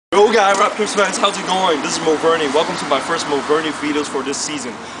Yo guys, Raptors fans, how's it going? This is MoVernie. Welcome to my first MoVernie videos for this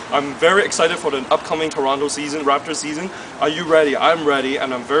season. I'm very excited for the upcoming Toronto season, Raptors season. Are you ready? I'm ready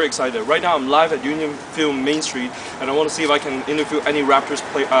and I'm very excited. Right now I'm live at Unionville Main Street and I want to see if I can interview any Raptors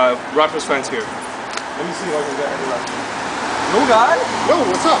fans here. Let me see if I can get any Raptors. Yo guy! Yo,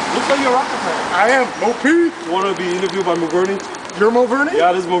 what's up? Looks like you're a Raptor fan. I am Mo P. You want to be interviewed by MoVernie? You're MoVernie?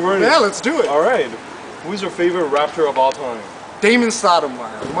 Yeah, this is MoVernie. Yeah, let's do it. Alright. Who's your favorite Raptor of all time? Damon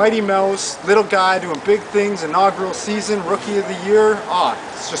Stoudemire, Mighty Mouse, little guy doing big things, inaugural season, rookie of the year.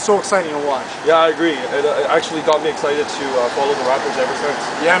 It's just so exciting to watch. Yeah, I agree. It actually got me excited to follow the Raptors ever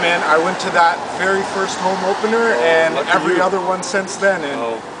since. Yeah, man, I went to that very first home opener and every other one since then,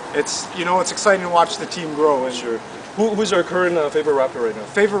 and it's exciting to watch the team grow. And sure. Who's your current favorite Raptor right now?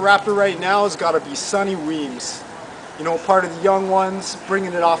 Favorite Raptor right now has got to be Sonny Weems. You know, part of the young ones,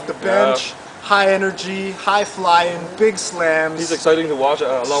 bringing it off the bench. Yeah. High energy, high flying, big slams. He's exciting to watch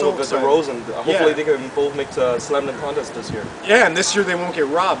along with the Rose, and hopefully they can both make the slam dunk contest this year. Yeah, and this year they won't get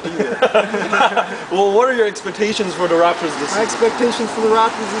robbed either. Well, what are your expectations for the Raptors this year? My expectations for the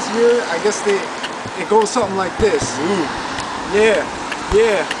Raptors this year, I guess it goes something like this. Ooh.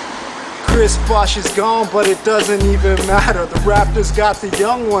 Yeah. Chris Bosh is gone, but it doesn't even matter. The Raptors got the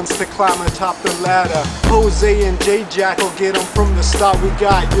young ones to climb atop the ladder. Jose and J-Jack will get them from the start. We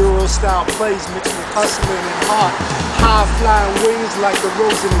got Euro-style plays mixed with hustling and heart. High-flying wings like the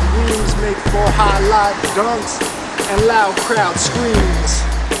Rose and the Weems make for highlight dunks and loud crowd screams.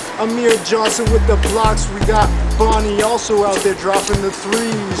 Amir Johnson with the blocks. We got Bonnie also out there dropping the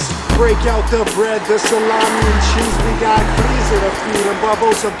threes. Break out the bread, the salami and cheese. We got Cleese at the feet and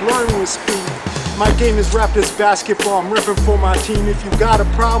Barbosa blurring with speed. My game is Raptors basketball. I'm ripping for my team. If you got a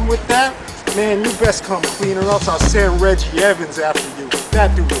problem with that, man, you best come clean or else I'll send Reggie Evans after you.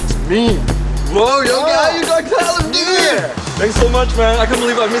 That dude is mean. Whoa, yo guy, you got talent, dude! Yeah. Thanks so much, man. I can't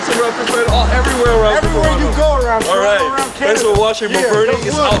believe I met some Raptors fans everywhere around. Everywhere you go around. All right. Around Thanks for watching. MoVernie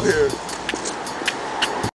is out here.